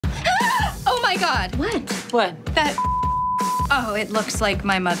God. What? What? That. Oh, it looks like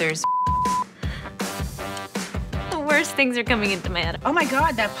my mother's. The worst things are coming into my head. Oh my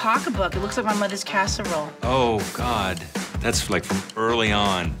God, that pocketbook. It looks like my mother's casserole. Oh, God. That's like from early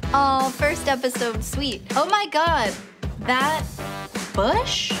on. Oh, first episode, sweet. Oh my God. That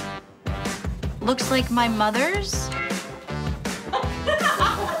bush looks like my mother's.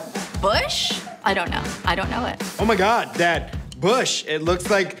 Bush? I don't know. I don't know it. Oh my God, that bush. It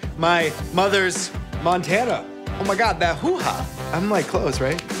looks like my mother's Montana. Oh my God, that hoo-ha. I'm like close,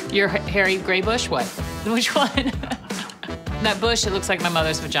 right? Your hairy gray bush? What? Which one? That bush, it looks like my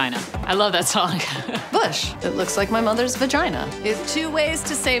mother's vagina. I love that song. Bush. It looks like my mother's vagina. It's two ways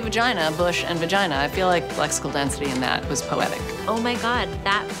to say vagina, bush and vagina. I feel like lexical density in that was poetic. Oh my God,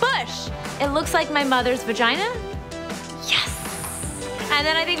 that bush. It looks like my mother's vagina? Yes. And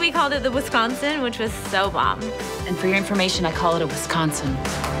then I think we called it the Wisconsin, which was so bomb. And for your information, I call it a Wisconsin.